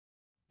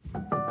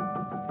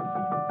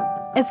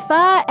As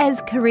far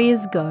as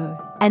careers go,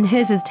 and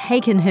hers has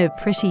taken her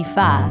pretty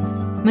far,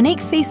 Monique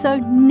Fiso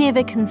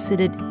never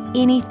considered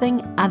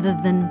anything other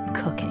than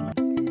cooking.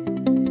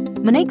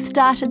 Monique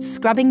started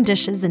scrubbing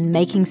dishes and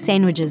making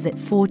sandwiches at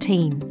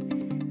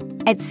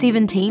 14. At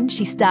 17,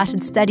 she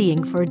started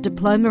studying for a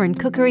diploma in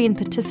cookery and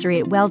patisserie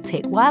at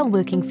Welltech while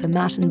working for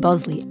Martin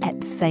Bosley at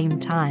the same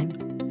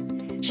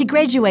time. She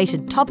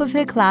graduated top of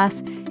her class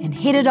and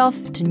headed off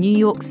to New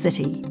York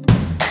City.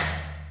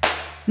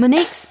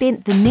 Monique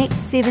spent the next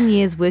 7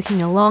 years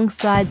working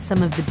alongside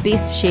some of the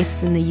best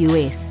chefs in the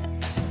US.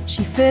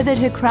 She furthered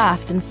her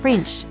craft in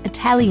French,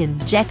 Italian,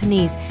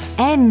 Japanese,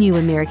 and New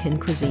American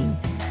cuisine.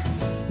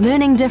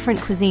 Learning different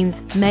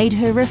cuisines made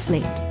her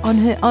reflect on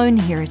her own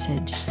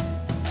heritage.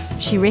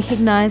 She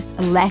recognised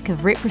a lack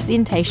of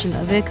representation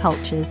of her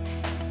cultures,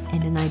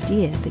 and an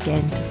idea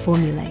began to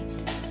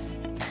formulate.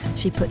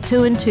 She put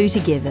two and two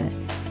together,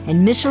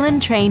 and Michelin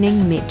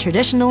training met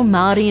traditional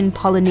Māori and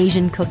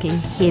Polynesian cooking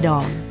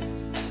head-on.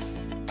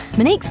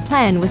 Monique's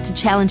plan was to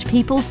challenge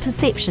people's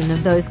perception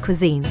of those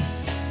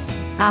cuisines.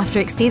 After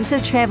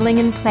extensive travelling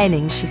and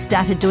planning, she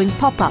started doing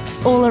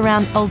pop-ups all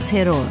around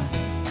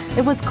Aotearoa.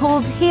 It was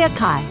called Hea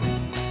Kai,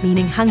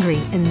 meaning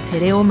hungry in Te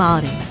Reo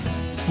Māori,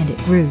 and it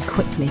grew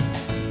quickly.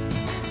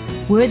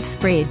 Word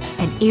spread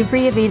and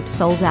every event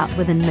sold out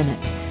within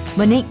minutes.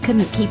 Monique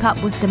couldn't keep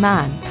up with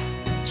demand.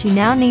 She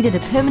now needed a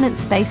permanent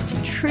space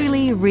to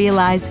truly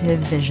realise her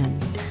vision.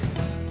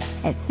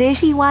 At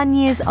 31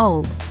 years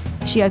old,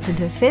 she opened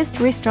her first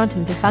restaurant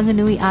in Te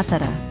Whanganui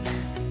Atara.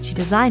 She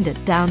designed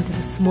it down to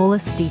the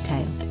smallest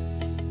detail.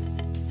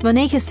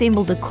 Monique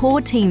assembled a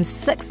core team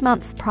 6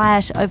 months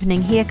prior to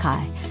opening Hea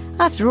Kai.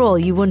 After all,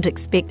 you wouldn't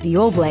expect the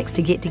All Blacks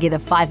to get together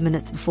 5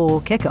 minutes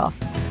before kick-off,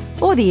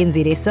 or the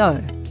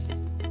NZSO.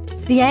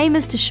 The aim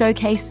is to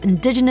showcase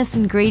Indigenous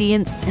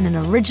ingredients in an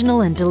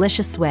original and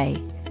delicious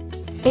way.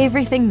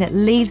 Everything that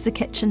leaves the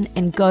kitchen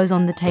and goes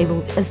on the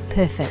table is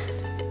perfect.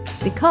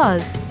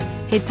 Because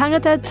he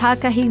tangata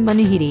tākahi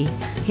manuhiri,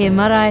 he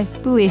marae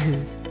puehu.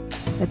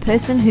 A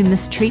person who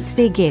mistreats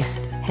their guest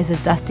has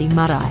a dusty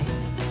marae.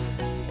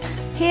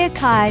 Hea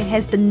Kai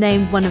has been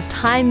named one of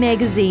Time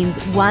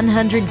magazine's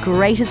 100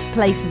 greatest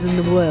places in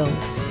the world.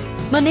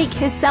 Monique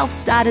herself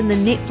starred in the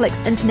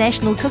Netflix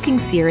international cooking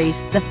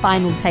series, The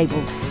Final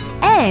Table,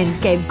 and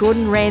gave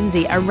Gordon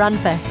Ramsay a run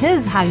for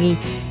his hangi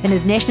in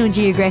his National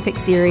Geographic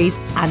series,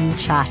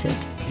 Uncharted.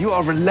 You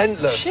are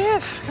relentless.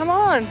 Chef, come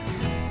on.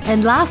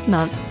 And last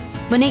month,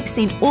 Monique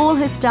sent all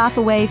her staff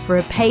away for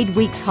a paid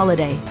week's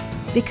holiday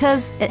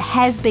because it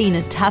has been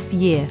a tough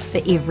year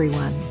for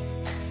everyone.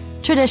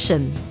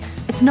 Tradition.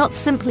 It's not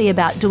simply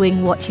about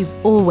doing what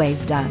you've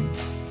always done.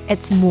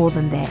 It's more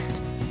than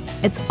that.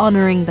 It's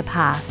honouring the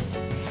past,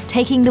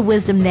 taking the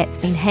wisdom that's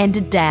been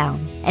handed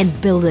down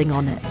and building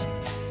on it.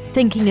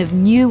 Thinking of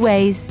new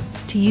ways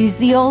to use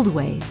the old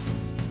ways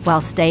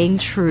while staying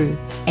true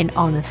and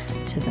honest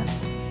to them.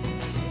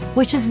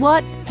 Which is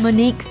what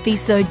Monique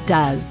Fiso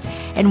does,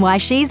 and why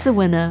she's the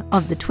winner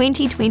of the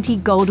 2020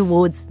 Gold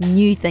Awards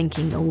New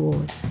Thinking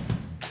Award.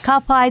 Ka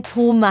pai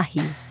tō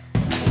mahi.